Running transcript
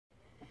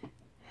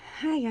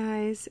Hi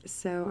guys,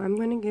 so I'm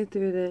going to go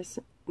through this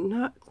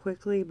not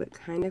quickly but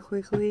kind of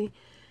quickly.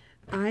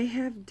 I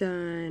have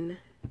done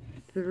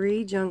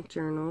 3 junk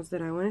journals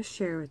that I want to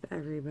share with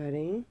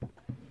everybody,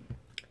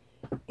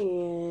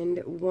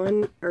 and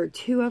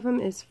 2 of them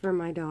is for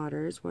my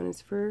daughters. One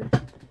is for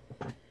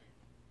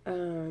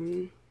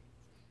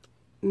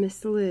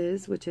Miss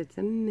Liz, which it's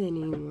a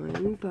mini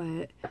one,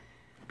 but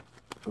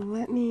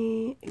let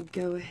me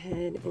go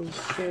ahead and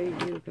show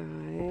you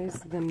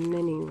guys the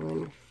mini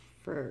one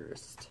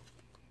first.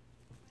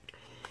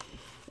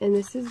 And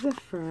this is the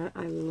front.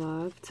 I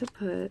love to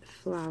put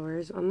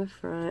flowers on the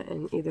front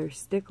and either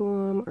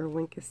Stickle'em or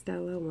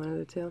Winkestella, one of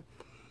the two.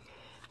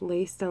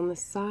 Lace down the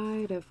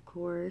side, of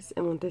course.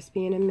 And with this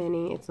being a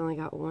mini, it's only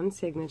got 1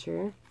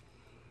 signature.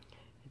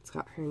 It's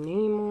got her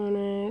name on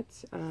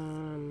it.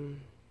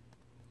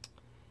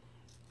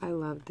 I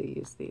love to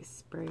use these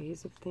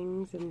sprays of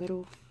things and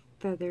little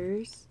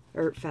feathers.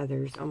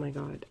 Oh my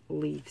god,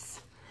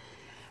 leaves.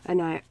 And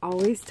I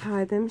always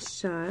tie them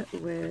shut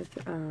with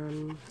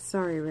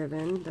sari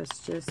ribbon.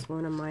 That's just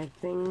one of my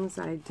things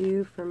I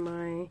do for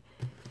my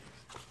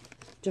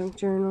junk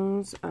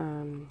journals.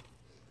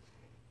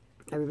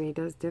 Everybody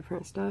does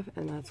different stuff,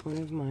 and that's one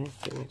of my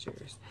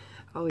signatures.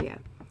 Oh yeah,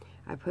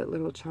 I put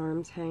little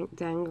charms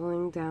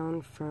dangling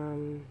down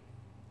from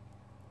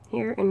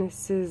here, and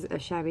this is a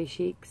shabby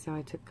chic, so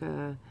I took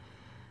a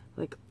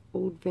like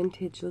old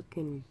vintage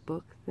looking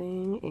book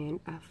thing and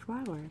a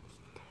flower.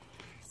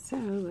 So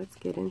let's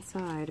get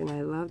inside, and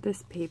I love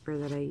this paper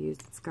that I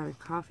used. It's got a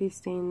coffee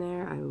stain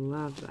there. I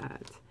love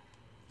that.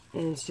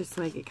 And it's just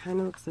like, it kind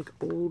of looks like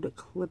old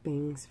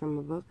clippings from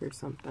a book or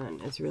something.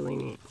 It's really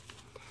neat.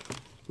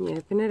 You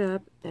open it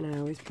up, and I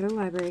always put a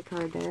library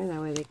card there.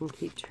 That way they can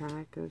keep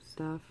track of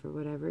stuff or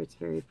whatever. It's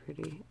very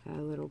pretty. A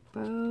little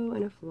bow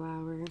and a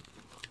flower.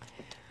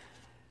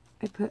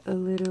 I put a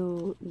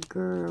little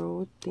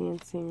girl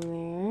dancing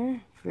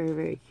there. Very,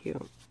 very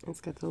cute.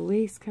 It's got the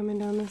lace coming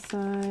down the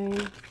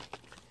side.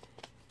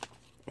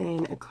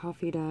 And a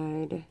coffee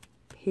dyed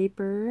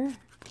paper,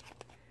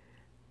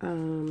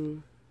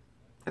 or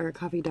a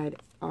coffee dyed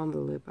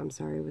envelope, I'm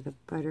sorry, with a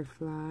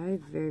butterfly.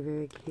 Very,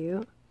 very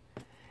cute.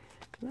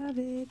 Love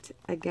it.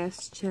 A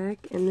guest check,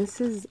 and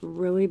this is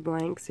really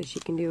blank, so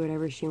she can do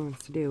whatever she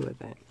wants to do with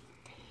it.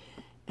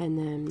 And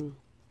then,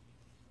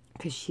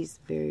 because she's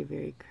very,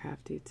 very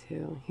crafty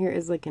too. Here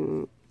is like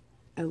a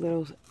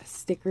little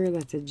sticker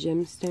that's a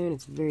gemstone.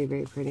 It's very,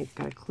 very pretty. It's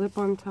got a clip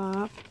on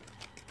top.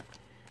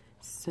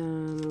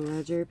 Some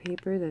ledger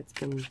paper that's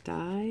been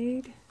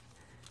dyed,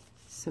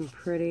 some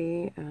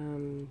pretty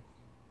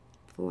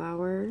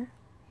flower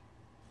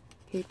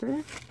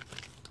paper,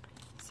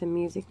 some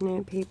music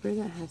note paper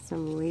that has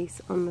some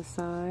lace on the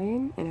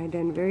side, and I've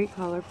done very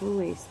colorful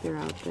lace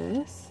throughout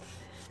this.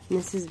 And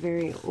this is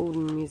very old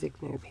music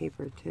note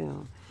paper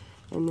too.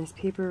 And this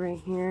paper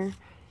right here,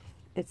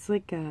 it's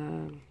like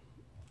a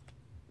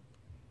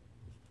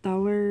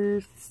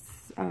dollars.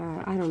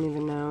 I don't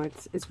even know.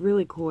 It's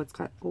really cool. It's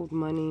got old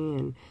money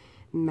and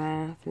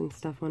math and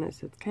stuff on it,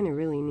 so it's kind of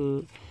really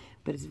neat.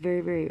 But it's a very,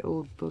 very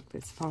old book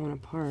that's falling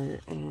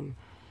apart, and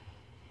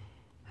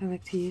I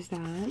like to use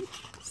that.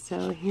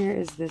 So here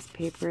is this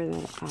paper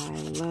that I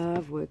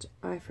love, which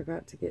I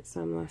forgot to get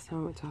some last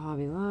time I went to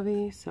Hobby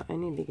Lobby, so I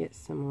need to get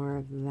some more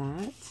of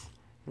that.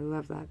 I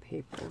love that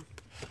paper.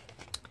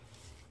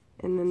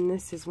 And then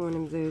this is one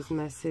of those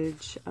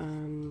message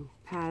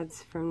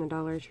pads from the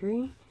Dollar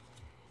Tree.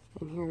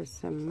 And here's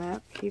some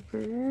map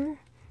paper,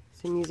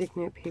 some music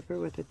note paper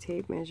with a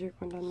tape measure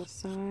going down the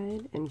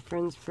side, and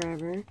Friends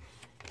Forever.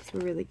 So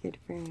really good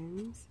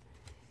friends.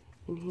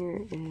 And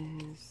here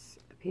is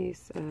a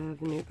piece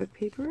of notebook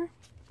paper,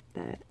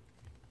 that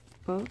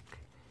book,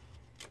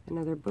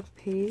 another book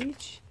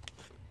page,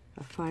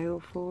 a file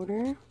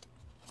folder,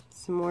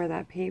 some more of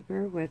that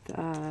paper with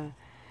a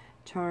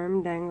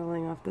charm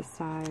dangling off the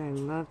side. I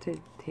love to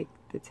take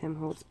the Tim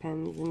Holtz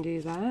pens and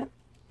do that.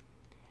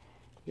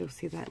 You'll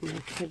see that in my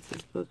kids'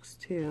 books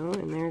too.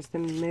 And there's the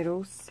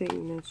middle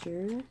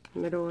signature,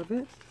 middle of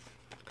it.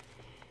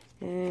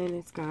 And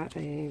it's got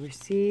a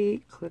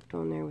receipt clipped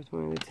on there with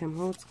one of the Tim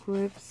Holtz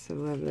clips. I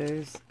love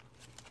those.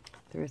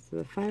 The rest of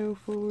the file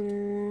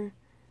folder,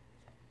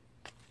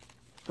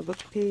 a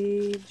book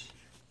page,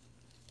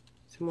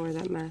 some more of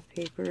that math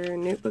paper,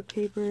 notebook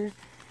paper.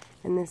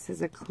 And this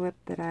is a clip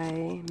that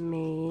I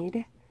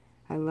made.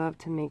 I love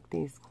to make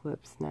these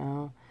clips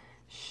now.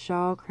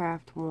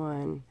 Shawcraft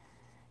 1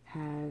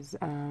 has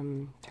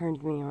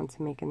turned me on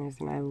to making those,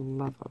 and I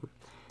love them.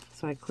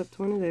 So I clipped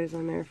one of those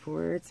on there for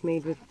her. It's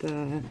made with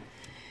the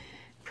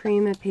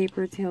Prima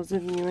paper, Tales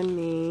of You and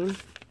Me.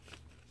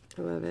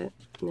 I love it.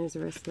 And there's the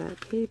rest of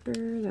that paper,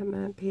 that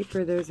matte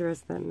paper. There's the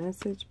rest of that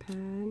message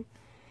pad.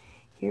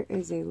 Here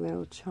is a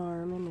little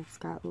charm, and it's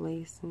got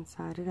lace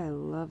inside it. I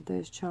love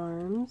those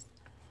charms.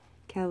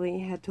 Kelly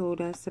had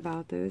told us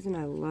about those, and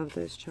I love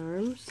those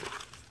charms.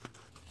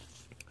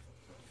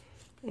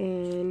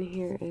 And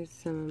here is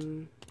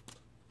some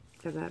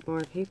of that more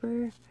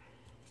paper,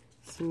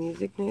 some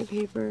music note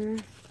paper,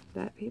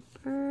 that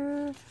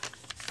paper,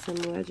 some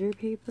ledger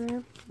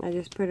paper. I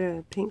just put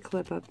a pink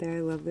clip up there. I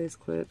love those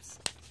clips.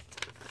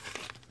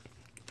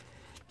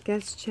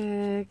 Guest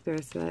check, the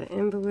rest of that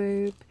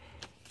envelope,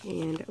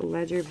 and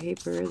ledger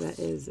paper that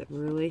is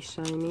really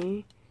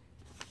shiny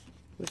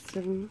with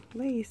some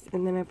lace.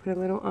 And then I put a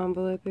little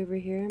envelope over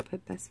here and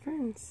put best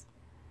friends.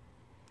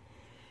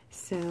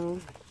 So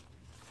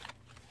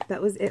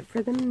that was it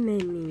for the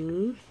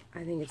mini.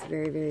 I think it's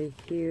very, very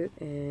cute,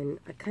 and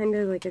I kind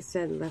of, like I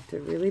said, left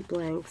it really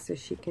blank so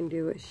she can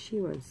do what she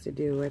wants to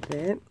do with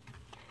it.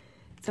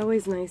 It's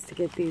always nice to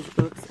get these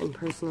books and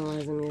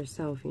personalize them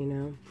yourself, you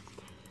know.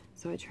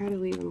 So I try to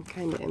leave them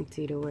kind of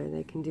empty to where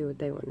they can do what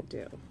they want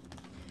to do.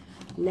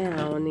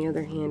 Now, on the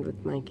other hand,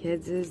 with my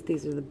kids,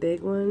 these are the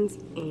big ones,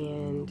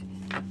 and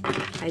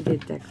I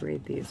did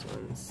decorate these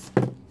ones.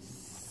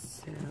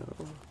 So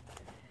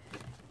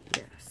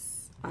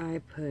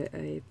I put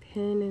a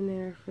pin in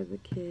there for the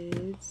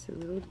kids, a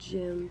little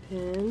gem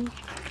pin.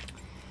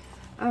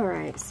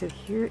 Alright, so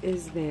here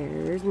is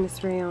theirs.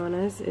 Miss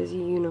Rayana's is a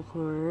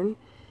unicorn.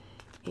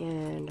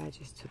 And I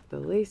just took the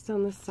lace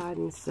on the side,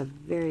 and this is a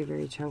very,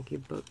 very chunky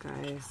book,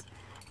 guys.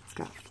 It's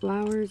got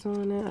flowers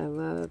on it. I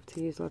love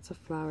to use lots of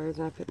flowers.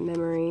 And I put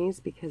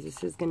memories because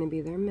this is going to be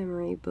their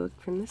memory book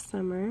from the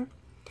summer.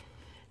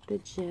 The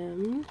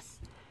gems.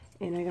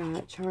 And I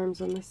got charms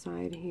on the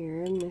side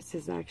here, and this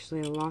is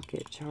actually a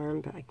locket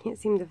charm, but I can't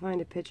seem to find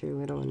a picture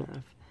little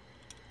enough.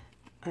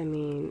 I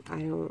mean,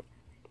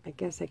 I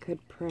guess I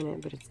could print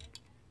it, but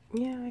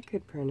yeah, I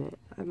could print it.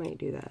 I might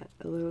do that.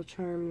 A little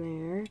charm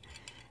there,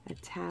 a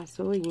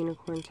tassel, a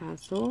unicorn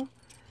tassel,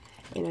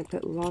 and I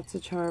put lots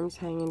of charms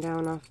hanging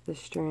down off the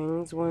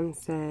strings. One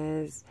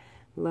says,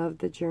 love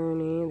the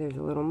journey. There's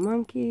a little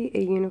monkey, a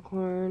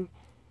unicorn,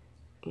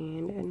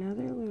 and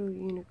another little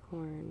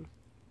unicorn.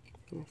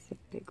 And this is a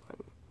big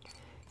one.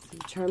 So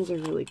the charms are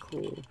really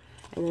cool.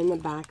 And then the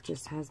back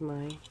just has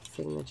my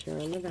signature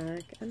on the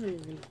back.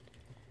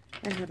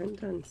 I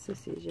haven't done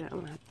sissies yet.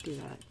 I'm going to have to do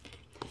that.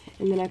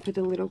 And then I put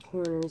the little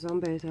corners on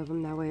both of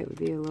them. That way it would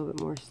be a little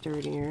bit more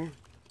sturdier.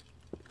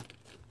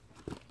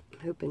 I'm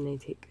hoping they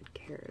take good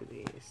care of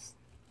these.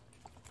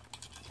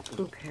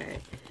 Okay.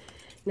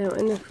 Now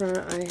in the front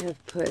I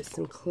have put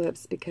some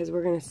clips because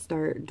we're going to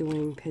start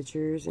doing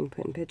pictures and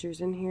putting pictures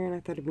in here. And I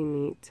thought it'd be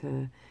neat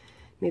to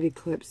maybe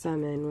clip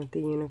some in with the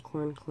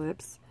unicorn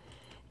clips.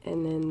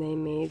 And then they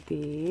made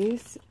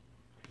these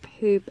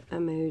poop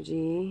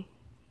emoji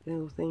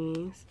little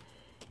thingies.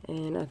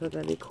 And I thought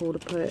that'd be cool to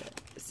put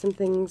some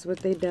things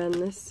what they done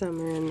this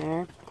summer in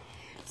there.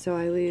 So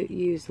I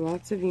used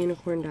lots of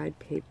unicorn dyed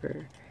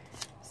paper.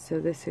 So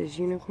this is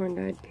unicorn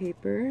dyed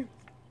paper.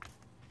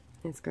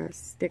 It's got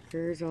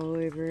stickers all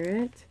over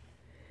it.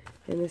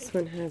 And this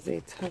one has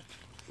a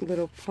tough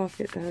little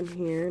pocket down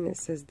here. And it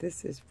says,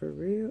 this is for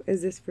real.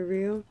 Is this for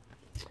real?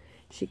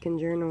 She can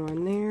journal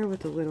on there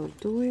with a little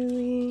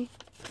doily,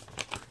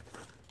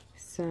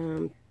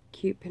 some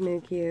cute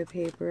Pinocchio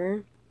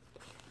paper.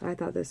 I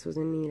thought this was a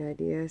neat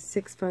idea.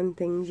 6 fun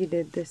things you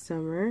did this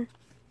summer.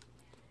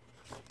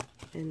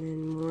 And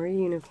then more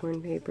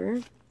unicorn paper.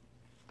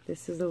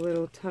 This is a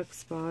little tuck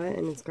spot,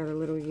 and it's got a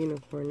little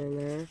unicorn in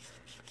there.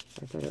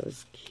 I thought it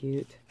was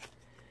cute.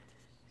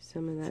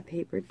 Some of that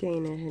paper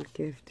Dana had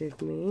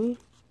gifted me.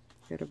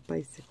 Got a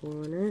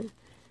bicycle on it.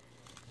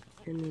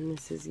 And then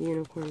this is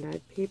unicorn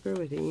dyed paper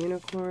with a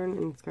unicorn,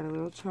 and it's got a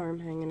little charm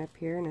hanging up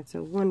here, and it's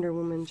a Wonder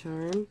Woman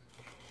charm.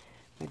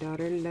 My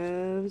daughter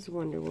loves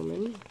Wonder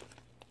Woman.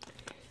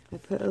 I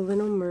put a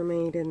little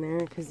mermaid in there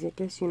because I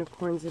guess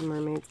unicorns and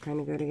mermaids kind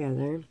of go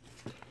together.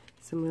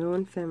 Some little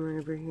ephemera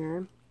over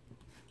here.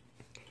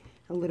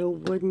 A little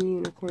wooden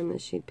unicorn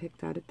that she'd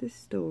picked out at the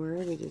store.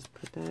 We just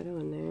put that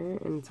on there,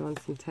 and it's on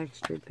some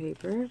textured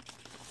paper.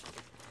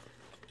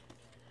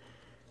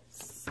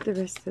 The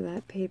rest of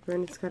that paper,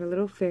 and it's got a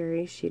little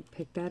fairy. She'd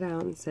picked that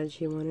out and said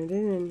she wanted it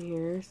in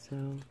here,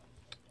 so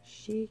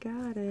she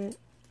got it.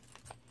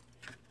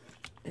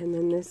 And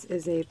then this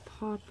is a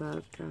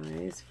pop-up,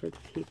 guys, for the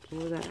people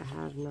that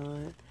have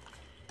not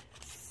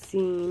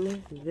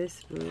seen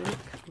this book.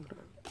 Hold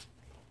on.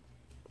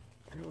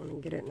 I don't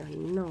want to get it in a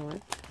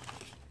knot,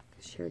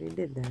 because she already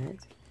did that.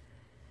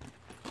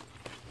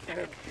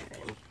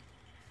 Okay.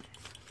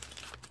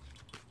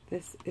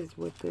 This is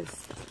what this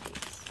is.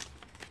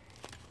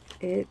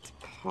 It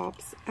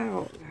pops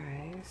out,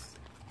 guys.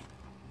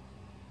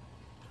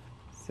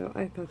 So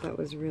I thought that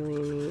was really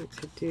neat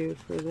to do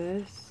for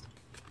this.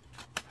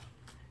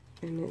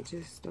 And it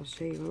just, I'll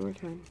show you one more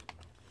time.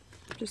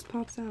 It just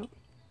pops out.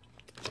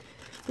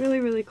 Really,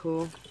 really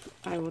cool.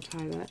 I will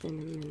tie that in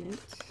a minute.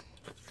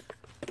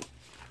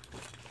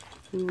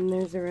 And then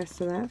there's the rest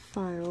of that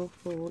file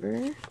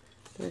folder.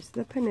 The rest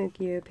of the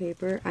Pinocchio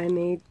paper. I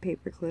made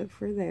paperclip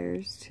for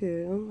theirs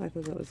too. I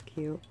thought that was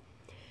cute.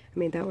 I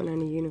made that one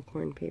on a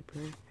unicorn paper.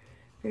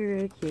 Very,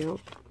 very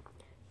cute.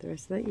 The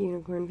rest of that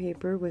unicorn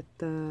paper with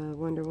the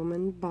Wonder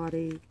Woman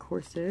body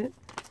corset.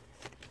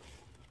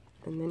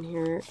 And then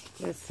here,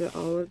 that's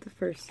all of the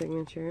first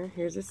signature.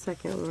 Here's the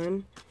second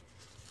one.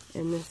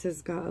 And this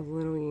has got a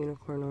little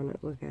unicorn on it.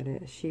 Look at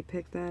it. She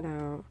picked that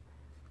out.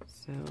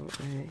 So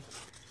I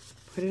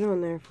put it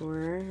on there for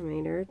her. I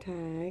made her a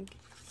tag.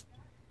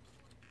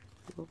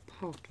 Little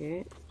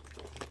pocket.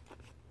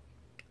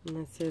 And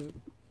that's a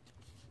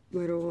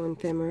little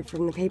ephemera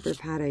from the paper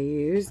pad I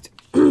used.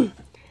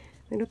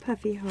 Little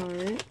puffy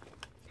heart.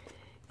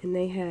 And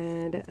they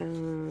had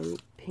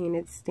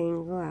painted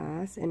stained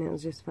glass, and it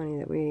was just funny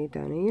that we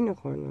done a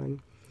unicorn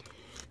one.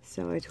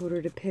 So I told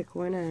her to pick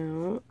one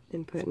out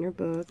and put in her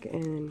book,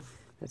 and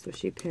that's what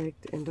she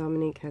picked. And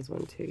Dominique has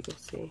one too, you'll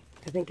see.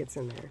 I think it's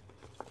in there.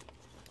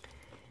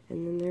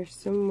 And then there's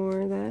some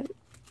more of that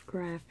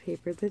graph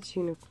paper that's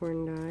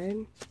unicorn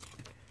dyed.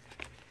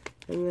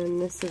 And then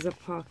this is a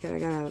pocket I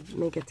gotta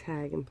make a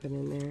tag and put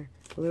in there.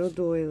 A little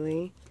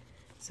doily,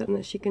 something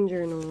that she can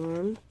journal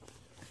on.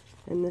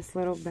 And this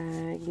little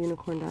bag,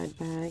 unicorn dyed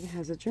bag,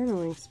 has a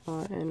journaling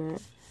spot in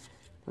it.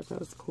 Thought that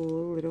was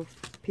cool. Little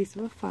piece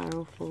of a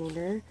file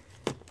folder.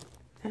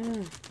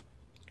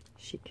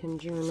 She can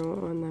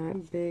journal on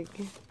that big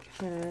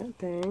cat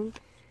thing.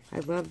 I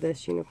love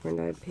this unicorn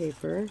dyed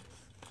paper.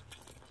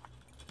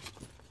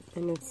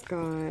 And it's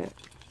got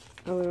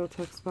a little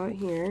tuck spot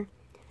here.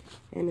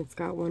 And it's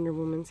got Wonder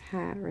Woman's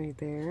hat right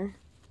there.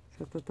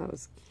 So I thought that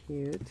was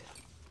cute.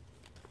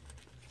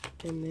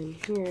 And then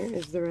here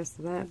is the rest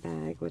of that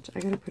bag, which I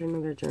gotta put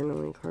another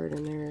journaling card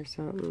in there or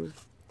something.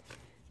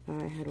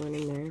 I had one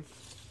in there.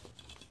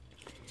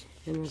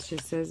 And this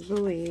just says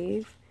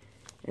believe.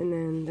 And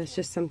then that's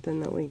just something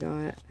that we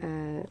got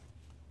at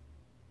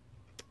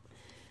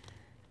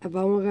a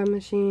bubble gum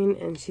machine.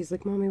 And she's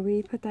like, Mommy, will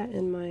you put that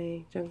in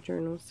my junk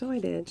journal? So I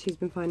did. She's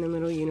been finding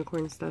little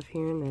unicorn stuff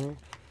here and there.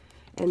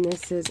 And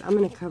this is, I'm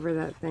going to cover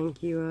that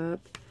thank you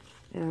up.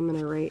 And I'm going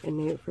to write a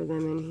note for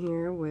them in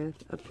here with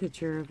a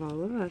picture of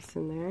all of us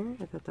in there.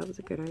 I thought that was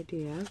a good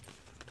idea.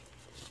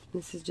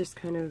 This is just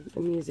kind of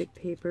a music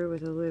paper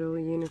with a little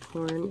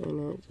unicorn,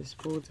 and it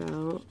just folds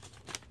out.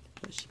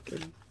 But she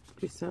could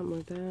do something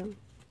with that.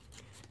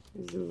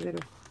 There's a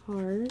little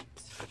heart.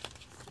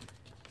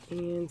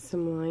 And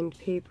some lined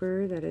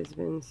paper that has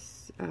been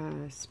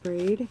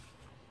sprayed.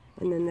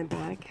 And then the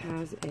back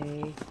has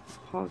a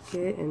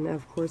pocket, and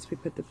of course we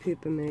put the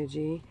poop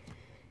emoji.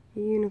 A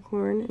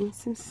unicorn and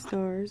some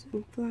stars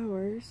and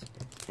flowers,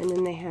 and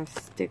then they have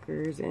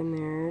stickers in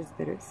theirs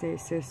that it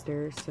says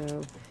sister,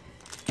 so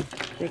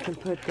they can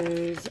put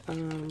those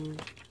on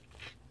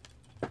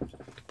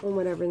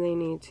whatever they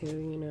need to,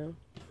 you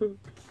know.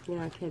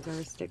 Yeah, kids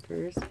are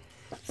stickers.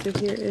 So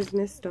here is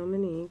Miss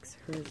Dominique's.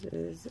 Hers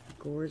is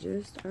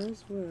gorgeous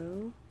as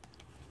well.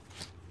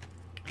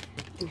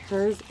 And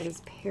hers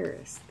is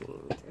Paris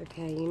themed.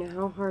 Okay, you know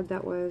how hard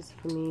that was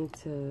for me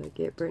to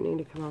get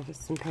Brittany to come off with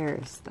some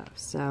Paris stuff.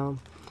 So,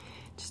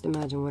 just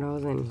imagine what I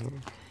was in here.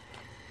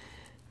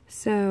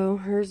 So,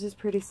 hers is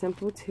pretty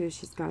simple too.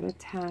 She's got a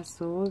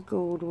tassel, a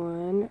gold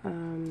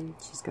one.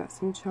 She's got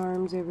some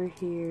charms over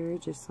here,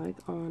 just like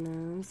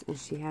Anna's. And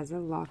she has a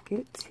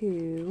locket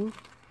too.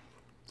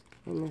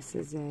 And this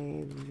is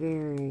a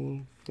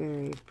very,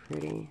 very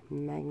pretty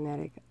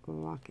magnetic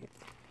locket.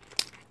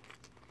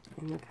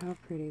 And look how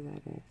pretty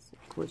that is.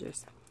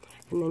 Gorgeous.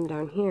 And then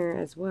down here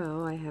as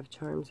well, I have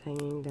charms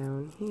hanging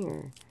down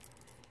here.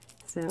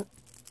 So,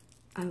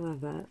 I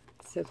love that.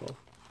 So cool.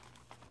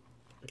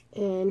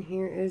 And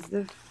here is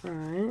the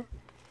front.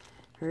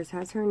 Hers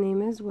has her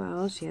name as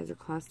well. She has a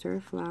cluster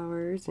of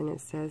flowers, and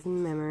it says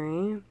in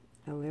memory.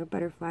 A little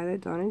butterfly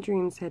that Donna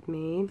Dreams had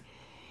made.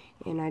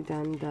 And I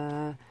done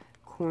the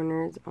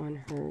corners on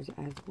hers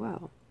as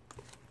well.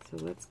 So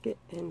let's get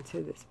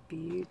into this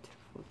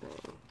beautiful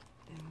thing.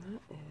 And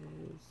that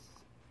is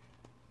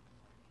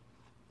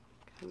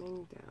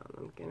coming down.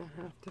 I'm going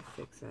to have to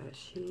fix that.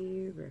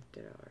 She ripped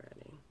it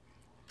already.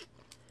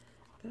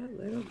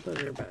 That little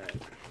booger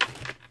bag.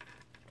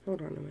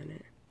 Hold on a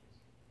minute.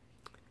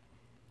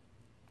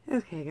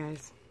 Okay,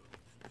 guys.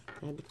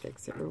 I had to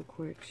fix it real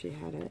quick. She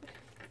had it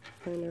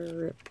kind of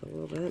ripped a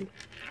little bit.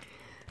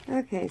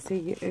 Okay, so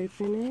you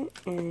open it,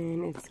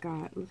 and it's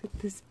got, look at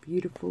this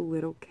beautiful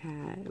little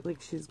cat.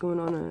 Like she's going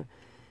on a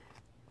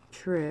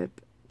trip.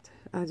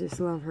 I just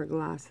love her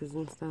glasses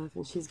and stuff.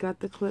 And she's got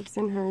the clips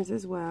in hers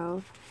as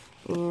well.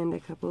 And a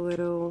couple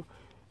little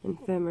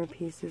ephemera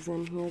pieces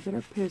in here that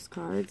are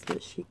postcards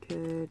that she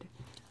could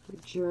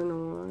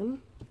journal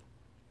on.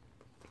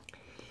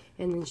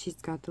 And then she's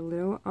got the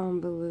little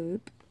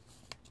envelope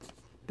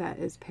that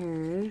is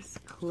Paris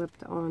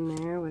clipped on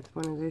there with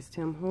one of those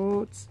Tim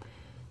Holtz.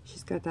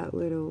 She's got that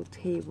little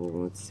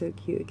table. It's so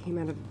cute. It came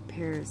out of a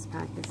Paris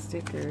pack of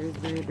stickers.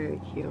 Very,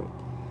 very cute.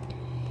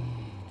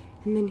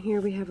 And then here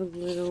we have a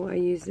little, I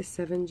used the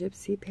 7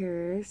 Gypsy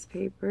Paris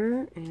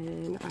paper,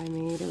 and I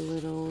made a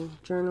little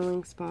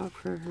journaling spot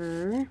for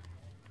her.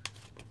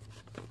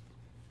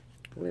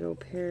 Little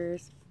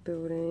Paris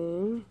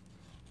building,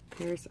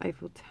 Paris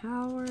Eiffel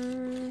Tower,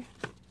 the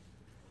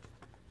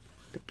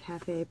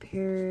Cafe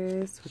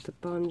Paris with the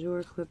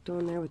Bonjour clipped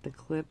on there with the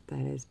clip that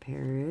is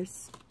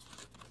Paris.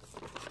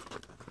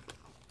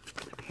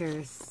 The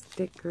Paris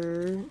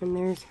sticker, and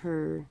there's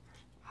her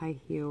high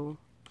heel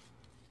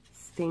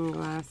stained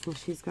glass, and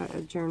she's got a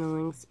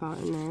journaling spot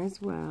in there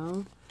as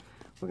well.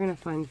 We're going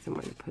to find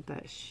somewhere to put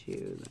that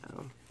shoe,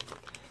 though.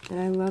 And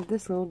I love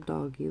this little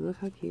doggy. Look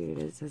how cute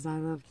it is. It says, I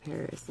love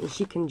Paris. And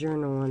she can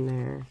journal on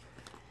there.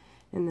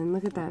 And then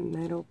look at that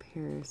metal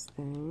Paris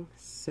thing.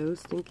 So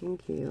stinking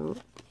cute.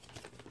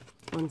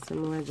 On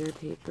some ledger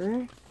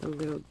paper. A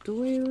little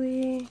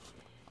doily.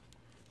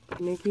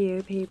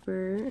 Nuki-O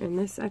paper. And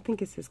this, I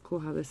think it's just cool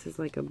how this is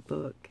like a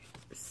book.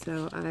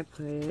 So I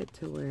put it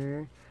to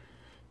where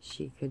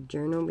she could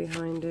journal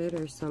behind it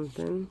or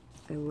something.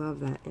 I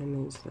love that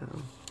image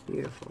though.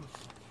 Beautiful.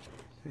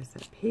 There's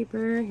that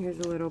paper. Here's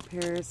a little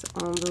Paris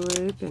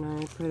envelope, and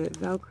I put it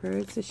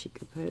Velcroed so she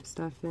could put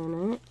stuff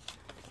in it.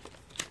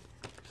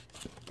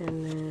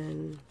 And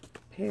then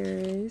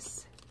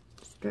Paris.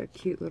 It's got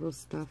cute little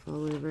stuff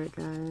all over it,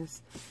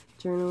 guys.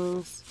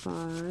 Journaling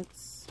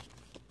spots.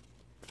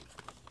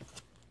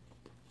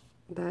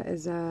 That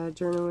is a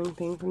journaling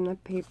thing from the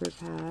paper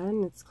pad,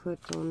 and it's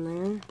clipped on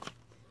there.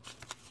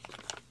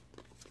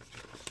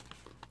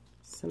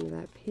 Some of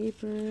that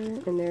paper,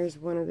 and there's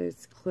one of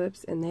those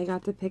clips, and they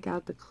got to pick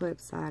out the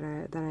clips that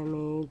I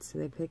made, so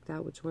they picked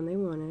out which one they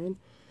wanted.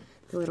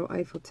 The little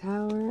Eiffel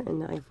Tower,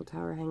 and the Eiffel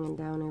Tower hanging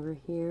down over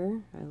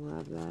here. I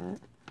love that.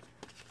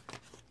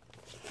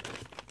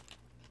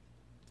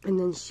 And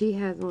then she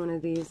has one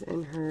of these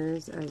in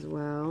hers as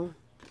well,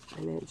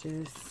 and it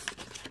just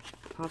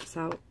pops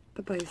out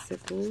the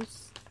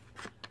bicycles.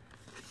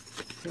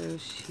 So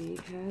she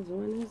has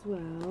one as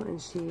well,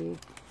 and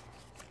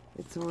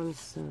it's on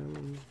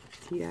some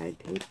tea-dyed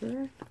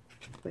paper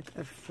with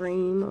a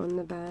frame on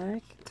the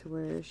back to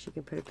where she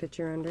can put a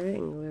picture under it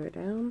and glue it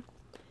down.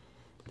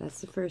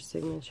 That's the first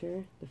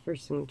signature. The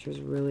first signature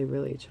is really,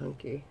 really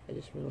chunky. I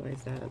just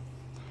realized that.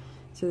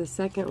 So the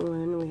second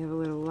one, we have a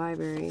little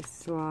library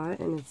slot,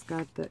 and it's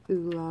got the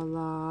Ooh La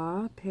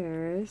La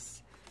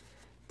Paris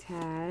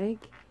tag,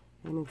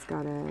 and it's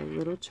got a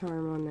little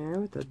charm on there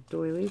with a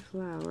doily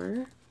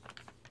flower.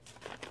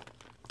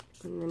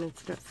 And then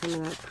it's got some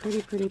of that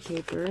pretty, pretty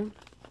paper.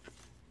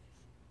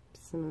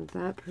 Some of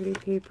that pretty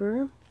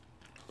paper.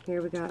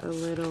 Here we got a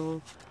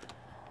little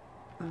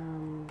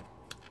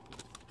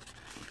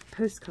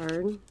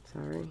postcard.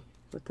 Sorry.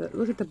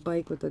 Look at the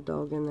bike with the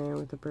dog in there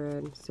with the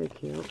bread. So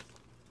cute. And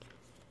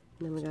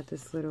then we got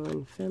this little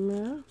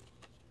ephemera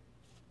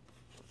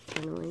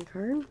journaling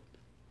card.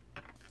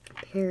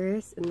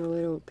 Paris, and the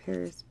little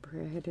Paris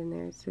bread in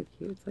there. So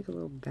cute. It's like a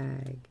little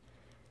bag.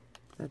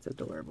 That's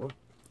adorable.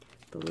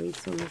 The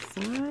lace on the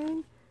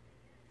side.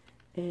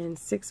 And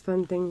 6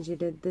 fun things you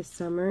did this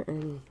summer.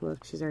 And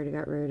look, she's already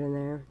got wrote in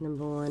there.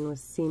 Number 1 was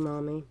See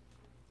Mommy.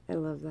 I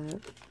love that.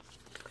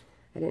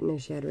 I didn't know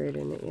she had wrote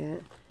in it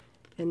yet.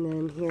 And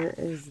then here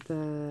is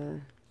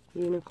the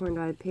unicorn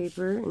dyed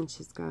paper. And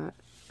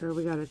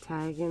we got a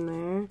tag in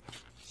there.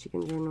 She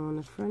can journal on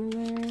the front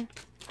of there.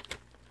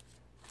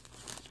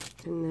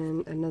 And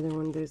then another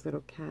one of those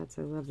little cats.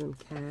 I love them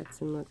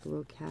cats. And look, a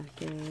little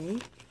cafe.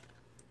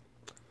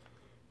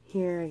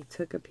 Here I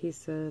took a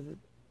piece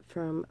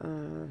from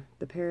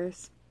the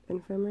Paris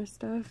ephemera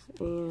stuff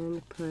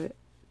and put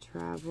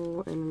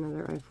travel and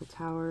another Eiffel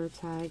Tower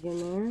tag in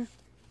there.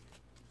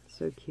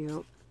 So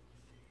cute.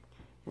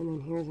 And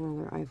then here's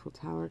another Eiffel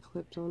Tower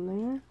clipped on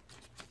there.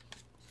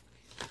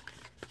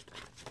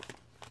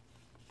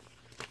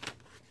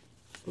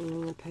 And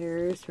then the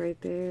Paris right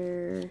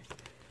there.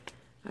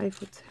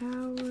 Eiffel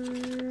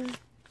Tower.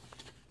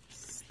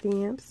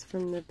 Stamps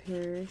from the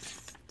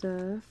Paris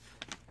stuff.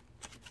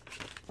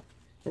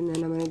 And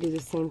then I'm going to do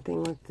the same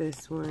thing with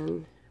this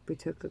one. We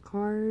took a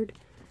card.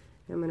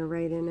 I'm going to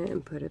write in it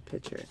and put a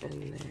picture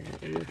in there.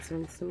 And it's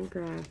on some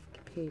graph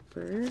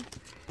paper.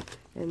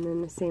 And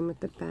then the same with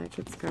the back.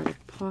 It's got a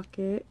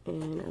pocket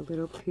and a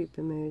little poop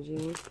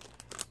emoji.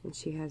 And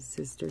she has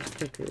sister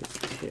stickers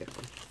too.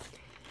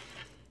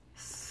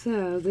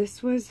 So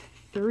this was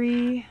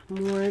 3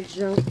 more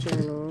junk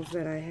journals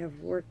that I have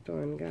worked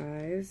on,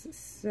 guys.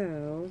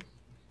 So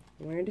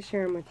I wanted to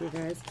share them with you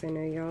guys because I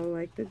know y'all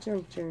like the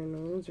junk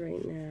journals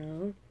right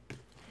now.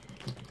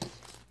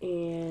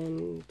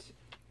 And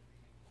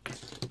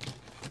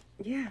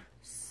yeah,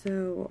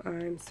 so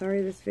I'm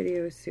sorry this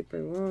video is super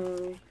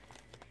long.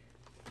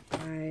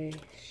 I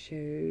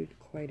showed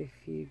quite a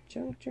few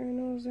junk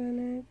journals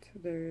in it.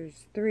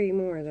 There's 3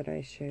 more that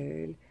I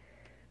showed.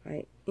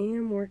 I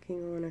am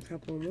working on a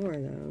couple more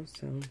though,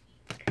 so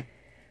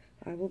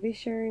I will be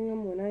sharing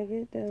them when I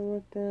get done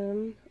with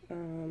them.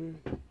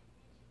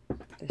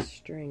 The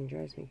string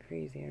drives me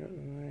crazy, I don't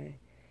know why.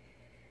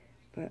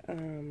 But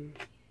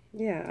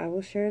yeah, I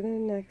will share the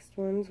next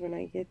ones when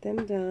I get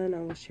them done.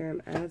 I will share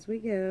them as we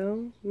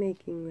go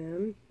making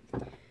them,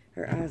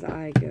 or as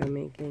I go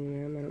making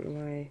them. I don't know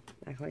why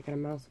I act like I got a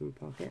mouse in my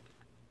pocket.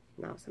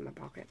 Mouse in my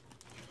pocket.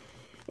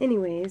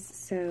 Anyways,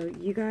 so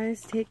you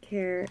guys take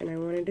care, and I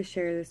wanted to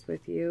share this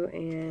with you.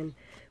 And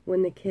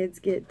when the kids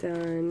get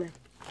done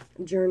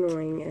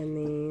journaling in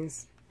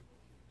these,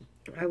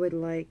 I would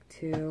like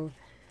to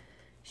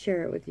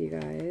share it with you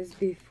guys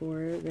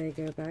before they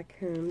go back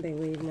home. They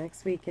leave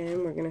next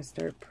weekend. We're going to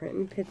start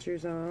printing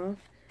pictures off.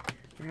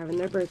 We're having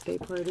their birthday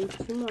party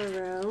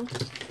tomorrow.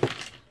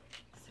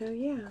 So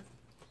yeah,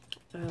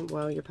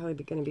 Well, you're probably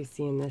going to be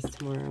seeing this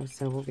tomorrow,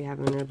 so we'll be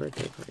having our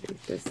birthday party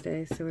this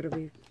day, so it'll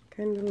be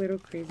kind of a little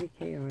crazy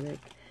chaotic.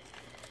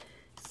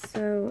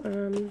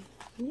 So,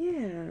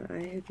 yeah,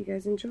 I hope you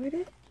guys enjoyed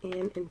it,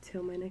 and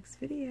until my next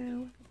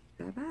video,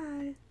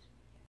 bye-bye.